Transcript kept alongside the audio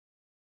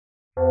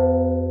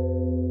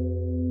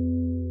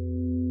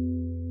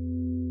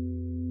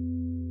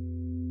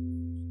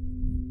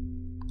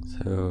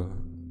So,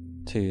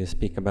 to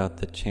speak about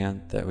the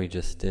chant that we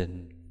just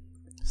did,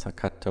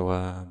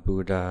 Sakatawa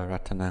Buddha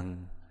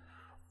Ratanang,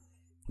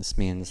 this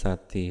means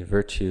that the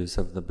virtues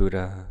of the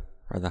Buddha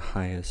are the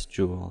highest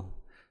jewel,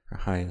 or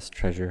highest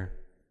treasure,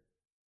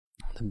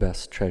 the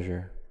best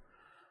treasure.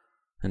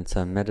 And it's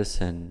a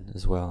medicine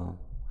as well,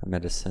 a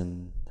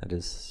medicine that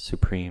is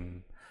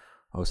supreme,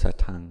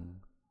 Osatang.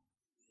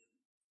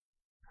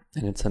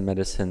 And it's a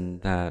medicine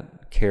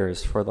that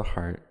cares for the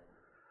heart,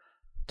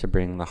 to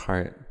bring the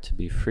heart to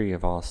be free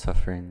of all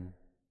suffering.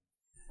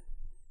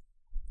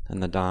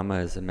 And the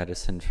Dhamma is a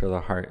medicine for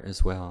the heart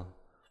as well,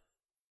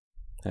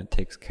 that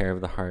takes care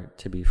of the heart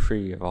to be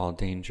free of all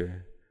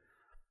danger,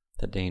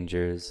 the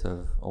dangers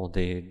of old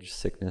age,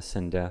 sickness,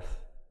 and death.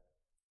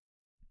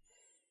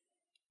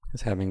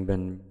 Because having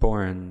been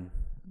born,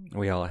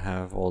 we all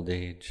have old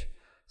age,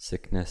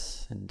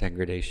 sickness, and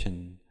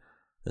degradation.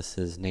 This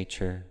is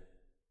nature.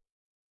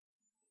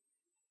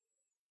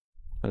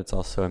 But it's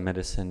also a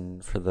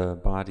medicine for the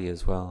body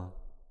as well.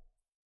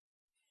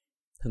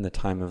 In the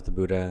time of the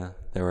Buddha,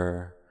 there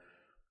were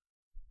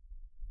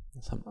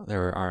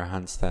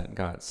arahants that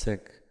got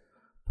sick,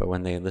 but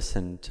when they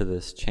listened to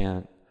this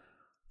chant,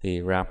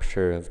 the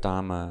rapture of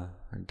Dhamma,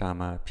 or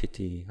Dhamma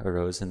piti,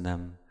 arose in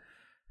them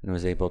and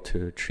was able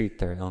to treat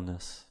their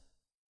illness.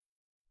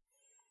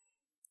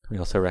 We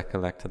also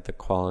recollect that the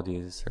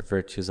qualities or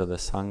virtues of the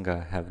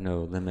Sangha have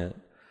no limit,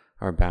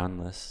 are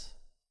boundless,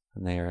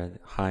 and they are the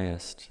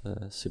highest,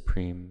 the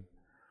supreme.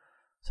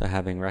 So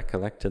having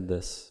recollected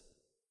this,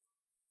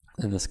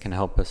 then this can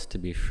help us to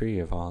be free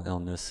of all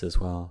illness as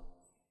well.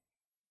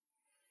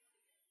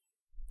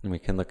 And we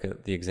can look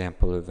at the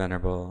example of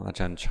Venerable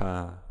Ajahn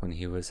Chah. When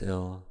he was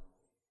ill,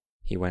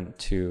 he went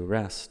to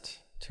rest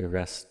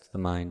the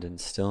mind in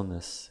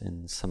stillness,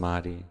 in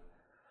samadhi.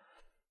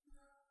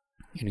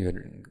 And he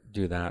would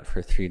do that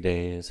for 3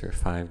 days or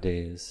 5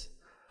 days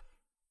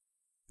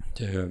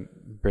to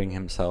bring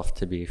himself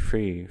to be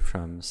free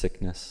from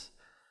sickness.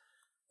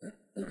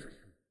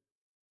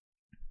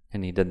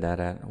 And he did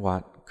that at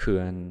Wat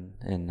Kuan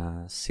in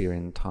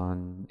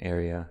Sirintan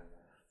area.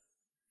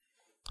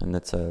 And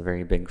it's a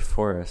very big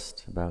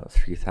forest, about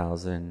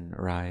 3,000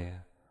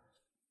 raya.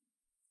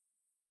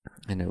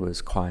 And it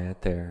was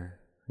quiet there.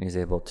 And he's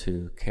able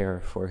to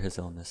care for his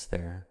illness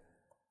there.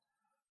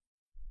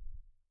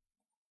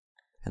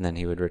 And then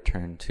he would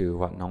return to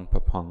Wat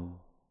Nongpapong.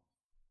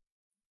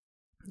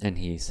 And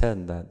he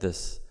said that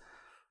this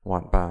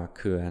Wat Ba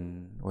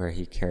Kuan, where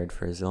he cared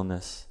for his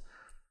illness,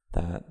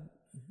 that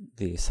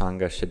the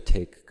Sangha should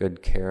take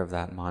good care of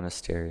that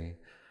monastery,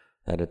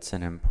 that it's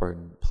an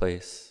important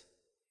place.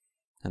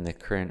 And the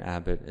current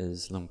abbot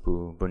is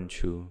Lumpu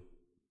Bunchu.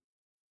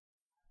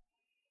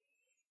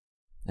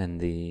 And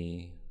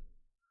the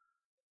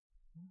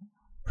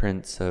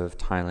Prince of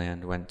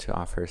Thailand went to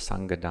offer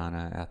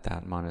Sanghadana at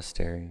that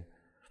monastery.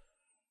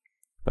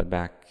 But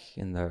back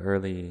in the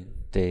early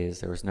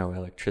days, there was no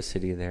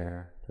electricity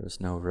there, there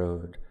was no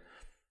road,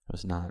 it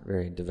was not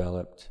very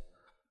developed.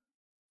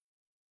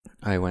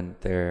 I went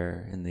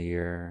there in the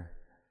year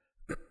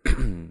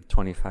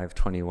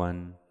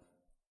 25-21.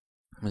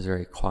 It was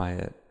very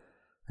quiet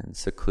and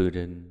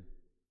secluded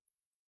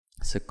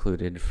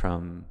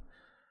from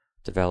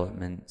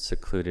development,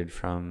 secluded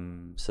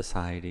from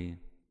society.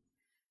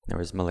 There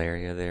was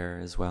malaria there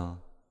as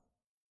well.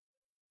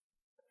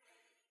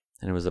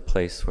 And it was a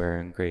place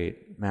where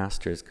great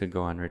masters could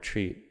go on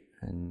retreat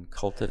and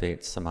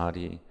cultivate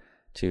samadhi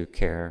to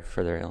care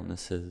for their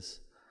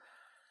illnesses.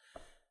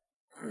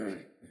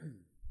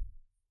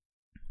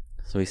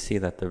 So we see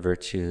that the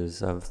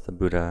virtues of the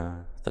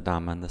Buddha, the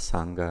Dhamma, and the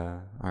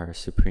Sangha are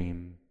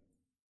supreme.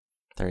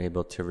 They're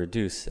able to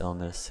reduce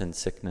illness and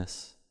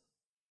sickness.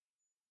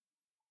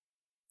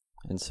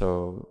 And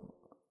so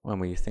when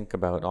we think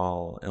about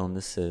all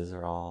illnesses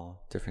or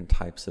all different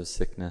types of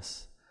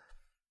sickness,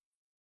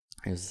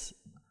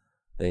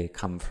 they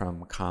come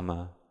from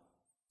kama.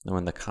 And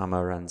when the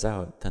kama runs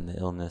out, then the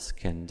illness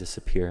can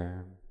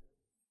disappear.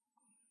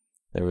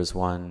 There was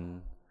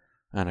one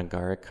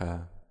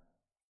anagarika,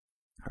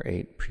 or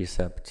 8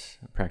 precept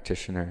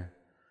practitioner.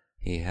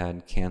 He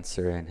had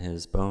cancer in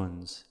his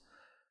bones,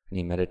 and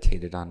he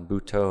meditated on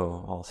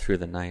Bhutto all through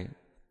the night.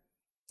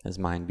 His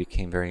mind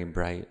became very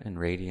bright and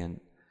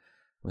radiant,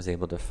 was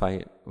able to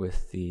fight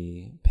with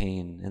the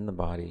pain in the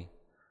body.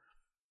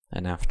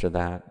 And after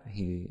that,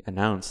 he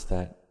announced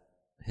that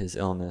his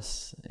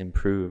illness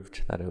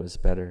improved, that it was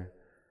better.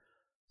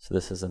 So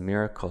this is a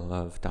miracle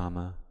of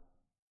Dhamma.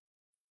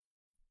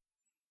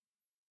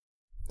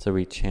 So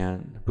we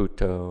chant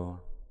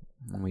Bhutto,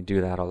 and we do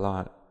that a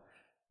lot.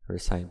 We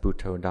recite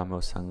Bhutto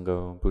Dhammo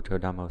Sangho, Bhutto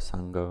Dhammo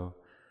Sangho.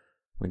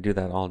 We do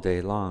that all day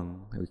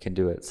long. We can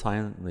do it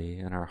silently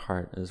in our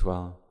heart as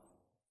well.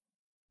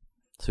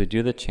 So we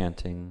do the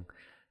chanting,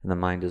 and the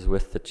mind is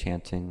with the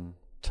chanting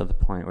to the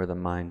point where the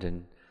mind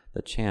and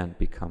the chant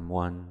become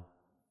one.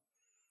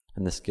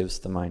 And this gives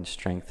the mind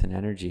strength and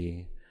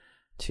energy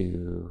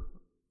to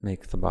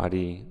make the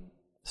body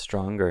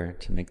stronger,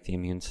 to make the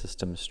immune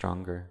system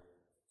stronger.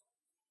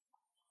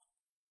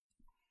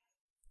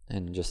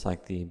 And just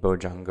like the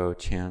Bojjhango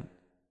chant,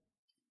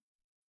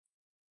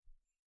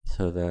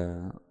 So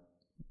the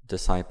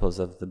disciples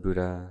of the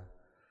Buddha,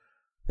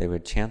 they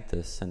would chant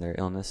this and their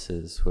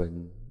illnesses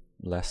would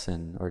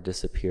lessen or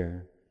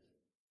disappear.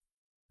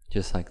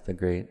 Just like the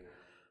great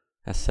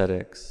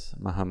ascetics,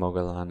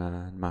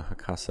 Mahamoggallana and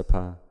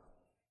Mahakassapa,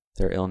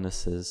 their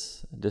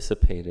illnesses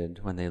dissipated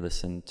when they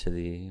listened to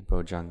the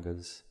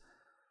Bojjhangas.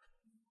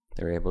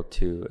 They were able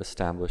to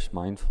establish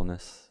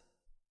mindfulness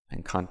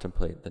and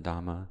contemplate the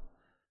Dhamma.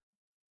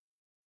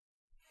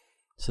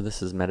 So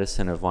this is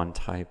medicine of one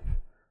type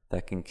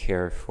that can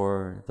care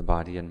for the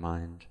body and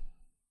mind.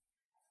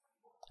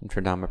 And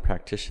for Dhamma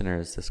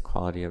practitioners, this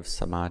quality of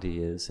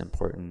samadhi is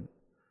important.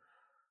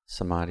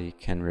 Samadhi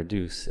can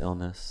reduce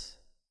illness.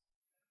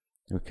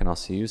 We can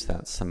also use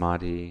that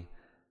samadhi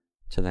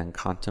to then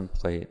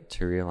contemplate,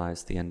 to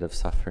realize the end of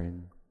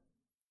suffering.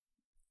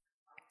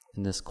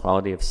 And this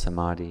quality of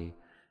samadhi,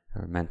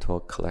 or mental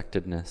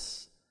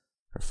collectedness,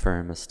 or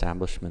firm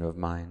establishment of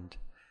mind,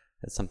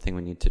 is something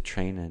we need to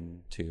train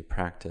in, to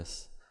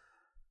practice,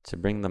 to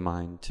bring the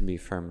mind to be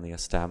firmly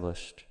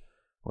established,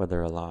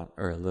 whether a lot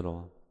or a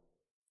little.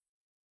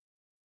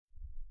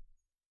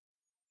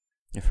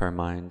 If our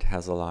mind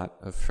has a lot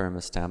of firm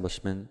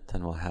establishment,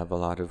 then we'll have a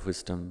lot of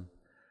wisdom.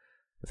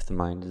 If the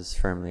mind is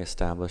firmly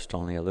established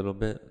only a little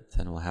bit,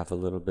 then we'll have a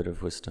little bit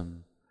of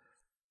wisdom.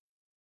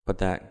 But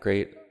that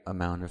great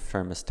amount of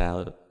firm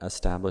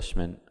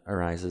establishment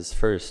arises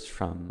first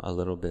from a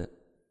little bit.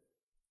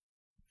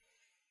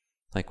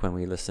 Like when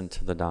we listen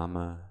to the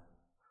Dhamma,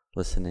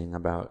 listening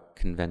about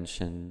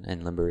convention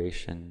and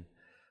liberation,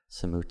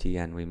 samuti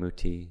and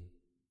vimutti,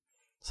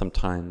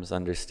 sometimes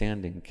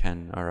understanding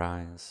can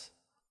arise.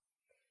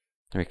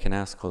 And we can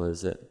ask, well,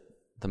 is it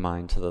the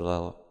mind to the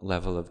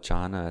level of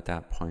jhana at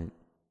that point?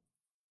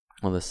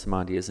 Well, the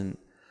samadhi isn't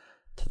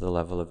to the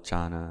level of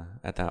jhana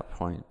at that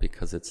point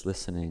because it's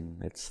listening,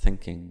 it's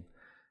thinking,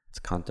 it's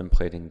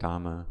contemplating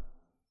Dhamma.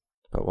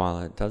 But while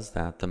it does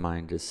that, the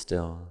mind is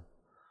still.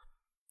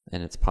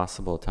 And it's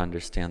possible to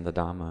understand the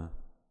Dhamma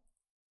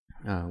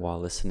while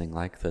listening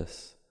like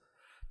this,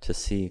 to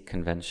see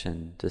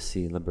convention, to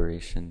see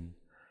liberation.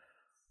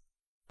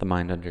 The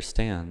mind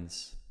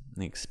understands,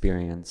 the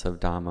experience of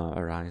Dhamma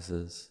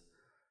arises.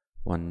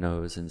 One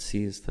knows and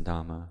sees the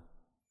Dhamma.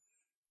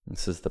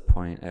 This is the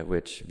point at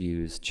which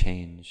views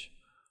change.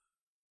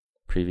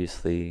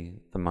 Previously,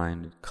 the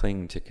mind would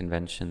cling to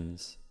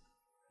conventions,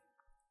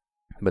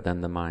 but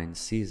then the mind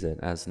sees it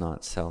as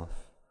not self,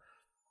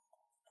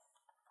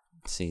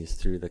 sees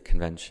through the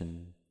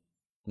convention.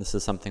 This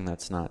is something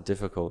that's not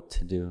difficult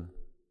to do.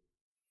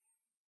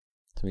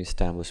 So we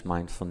establish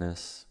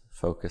mindfulness,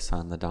 focus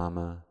on the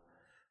Dhamma,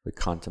 we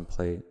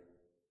contemplate,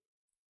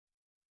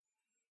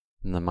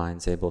 and the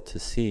mind's able to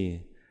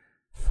see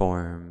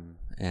form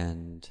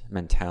and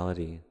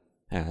mentality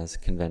as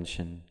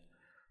convention,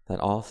 that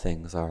all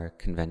things are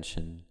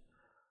convention.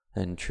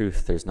 In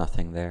truth, there's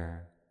nothing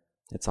there.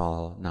 It's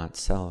all not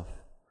self.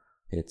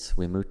 It's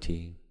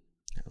vimutti,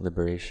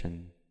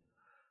 liberation.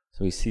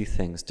 So we see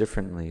things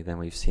differently than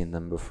we've seen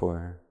them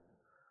before.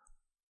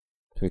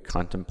 We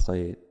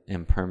contemplate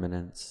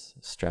impermanence,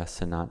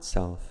 stress, and not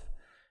self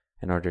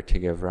in order to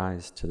give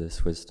rise to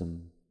this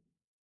wisdom.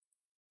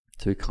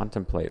 So we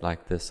contemplate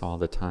like this all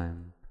the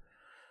time.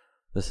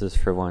 This is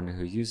for one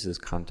who uses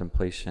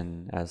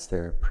contemplation as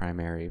their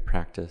primary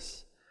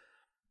practice.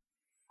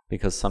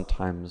 Because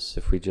sometimes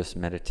if we just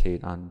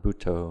meditate on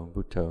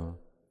Bhutto,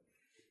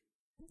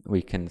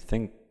 we can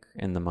think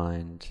in the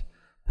mind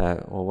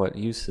that, well, what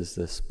use is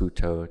this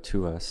Bhutto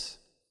to us?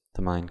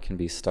 The mind can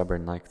be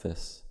stubborn like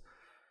this.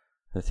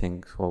 To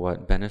think, well,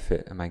 what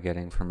benefit am I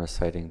getting from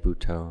reciting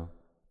Bhutto?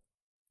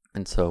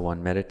 And so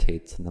one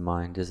meditates and the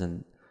mind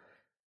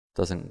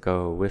doesn't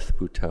go with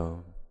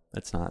Bhutto.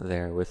 It's not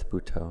there with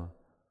Bhutto.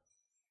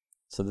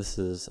 So this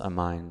is a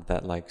mind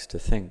that likes to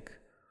think.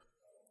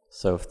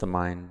 So if the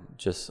mind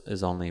just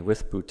is only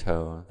with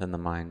Bhutto, then the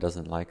mind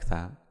doesn't like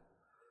that.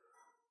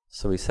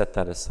 So we set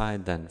that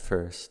aside then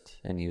first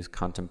and use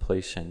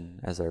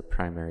contemplation as our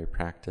primary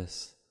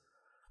practice.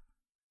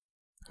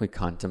 We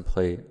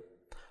contemplate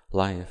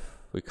life,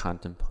 we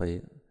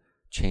contemplate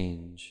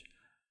change,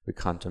 we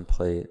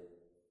contemplate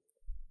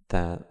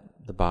that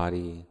the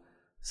body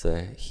is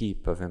a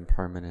heap of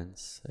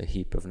impermanence, a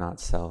heap of not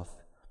self,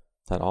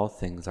 that all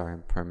things are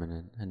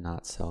impermanent and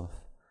not self.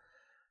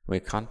 We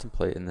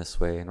contemplate in this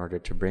way in order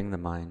to bring the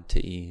mind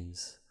to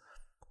ease,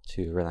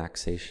 to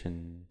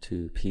relaxation,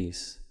 to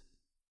peace.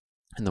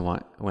 And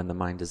when the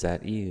mind is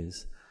at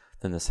ease,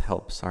 then this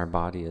helps our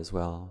body as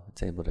well.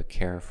 It's able to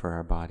care for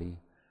our body.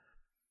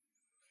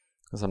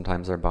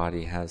 Sometimes our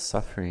body has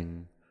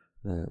suffering,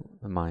 the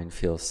mind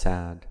feels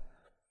sad.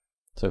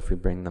 So if we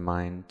bring the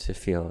mind to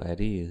feel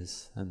at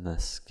ease, then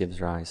this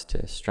gives rise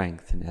to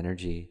strength and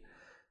energy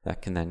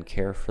that can then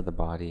care for the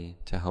body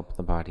to help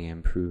the body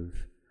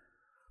improve.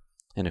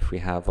 And if we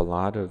have a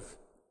lot of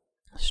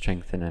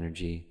strength and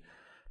energy,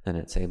 then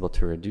it's able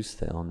to reduce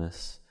the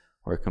illness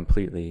or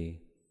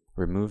completely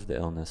remove the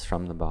illness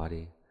from the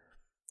body.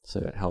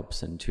 So it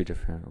helps in two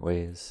different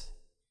ways.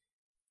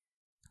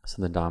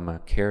 So the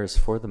Dhamma cares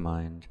for the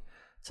mind.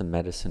 It's a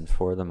medicine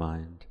for the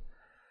mind.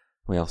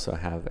 We also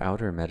have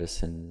outer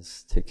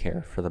medicines to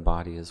care for the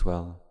body as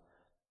well.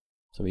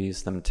 So we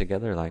use them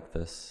together like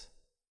this.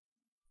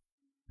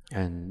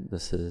 And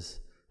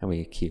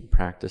we keep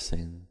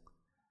practicing.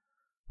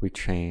 We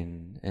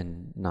train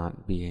in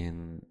not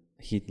being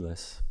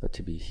heedless, but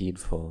to be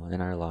heedful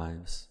in our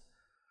lives.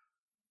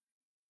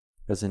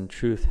 Because in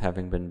truth,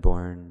 having been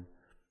born,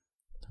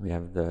 we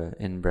have the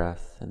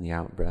in-breath and the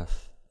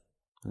out-breath,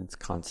 and it's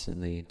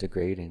constantly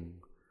degrading.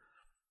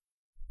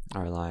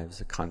 Our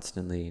lives are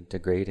constantly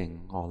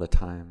degrading all the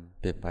time,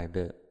 bit by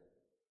bit.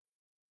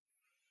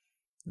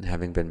 And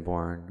having been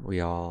born,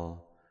 we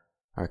all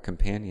are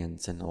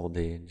companions in old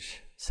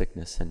age,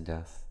 sickness, and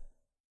death.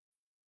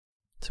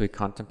 So we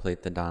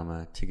contemplate the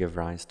Dhamma to give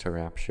rise to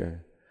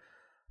rapture,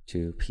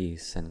 to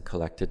peace and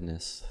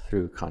collectedness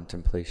through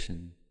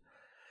contemplation.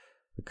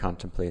 We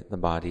contemplate the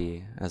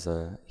body as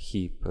a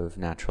heap of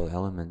natural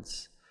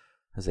elements,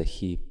 as a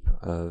heap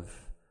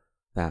of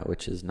that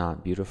which is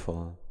not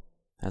beautiful,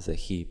 as a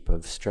heap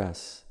of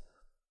stress,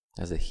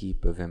 as a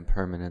heap of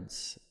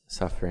impermanence,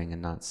 suffering,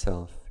 and not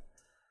self.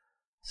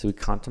 So we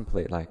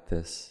contemplate like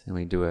this, and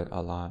we do it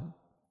a lot.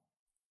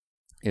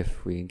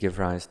 If we give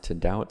rise to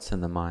doubts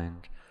in the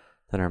mind,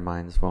 then our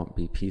minds won't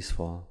be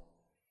peaceful,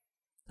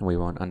 and we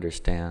won't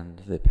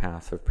understand the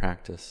path of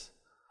practice.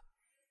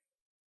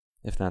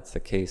 If that's the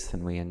case,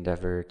 then we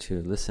endeavor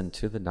to listen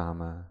to the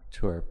Dhamma,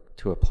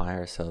 to apply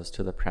ourselves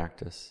to the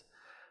practice,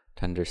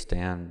 to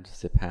understand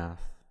the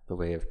path, the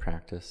way of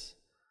practice,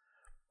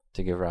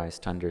 to give rise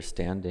to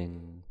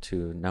understanding,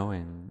 to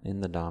knowing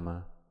in the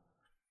Dhamma.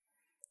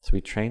 So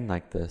we train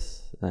like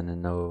this, then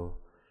in no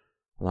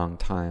long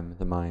time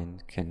the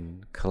mind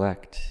can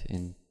collect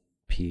in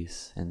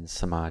peace and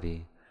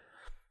samadhi.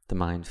 The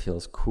mind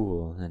feels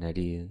cool and at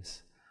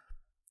ease.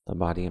 The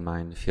body and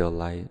mind feel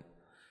light,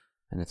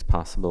 and it's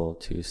possible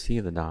to see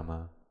the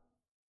Dhamma,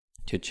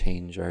 to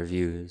change our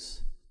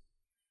views,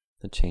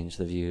 to change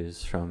the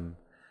views from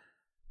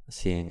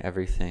seeing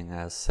everything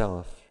as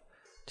self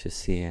to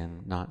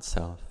seeing not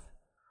self.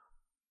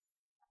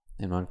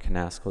 And one can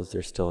ask, was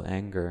there still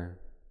anger?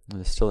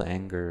 There's still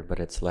anger, but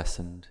it's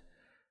lessened.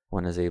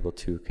 One is able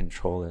to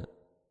control it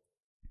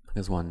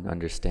because one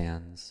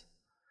understands.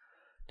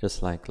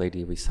 Just like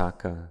Lady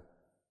Visakha,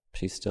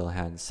 she still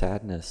had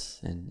sadness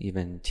and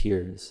even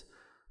tears,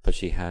 but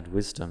she had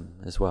wisdom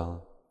as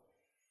well.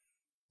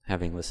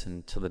 Having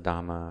listened to the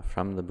Dhamma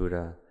from the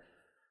Buddha,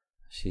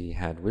 she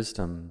had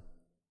wisdom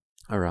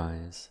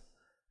arise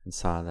and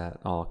saw that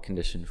all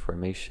conditioned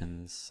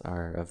formations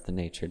are of the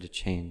nature to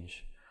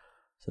change.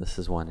 So this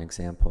is one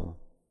example.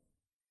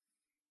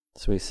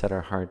 So we set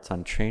our hearts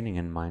on training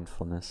in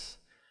mindfulness,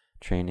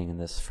 training in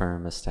this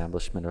firm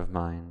establishment of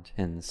mind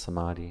in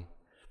samadhi.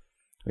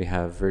 We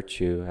have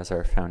virtue as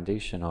our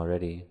foundation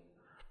already.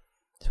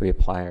 So we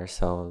apply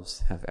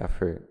ourselves, have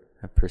effort,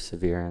 have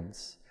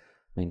perseverance,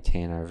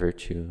 maintain our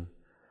virtue.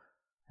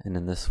 And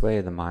in this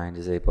way, the mind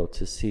is able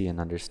to see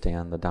and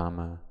understand the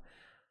Dhamma,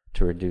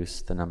 to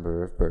reduce the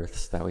number of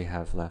births that we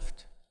have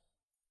left.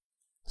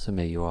 So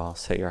may you all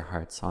set your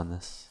hearts on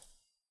this.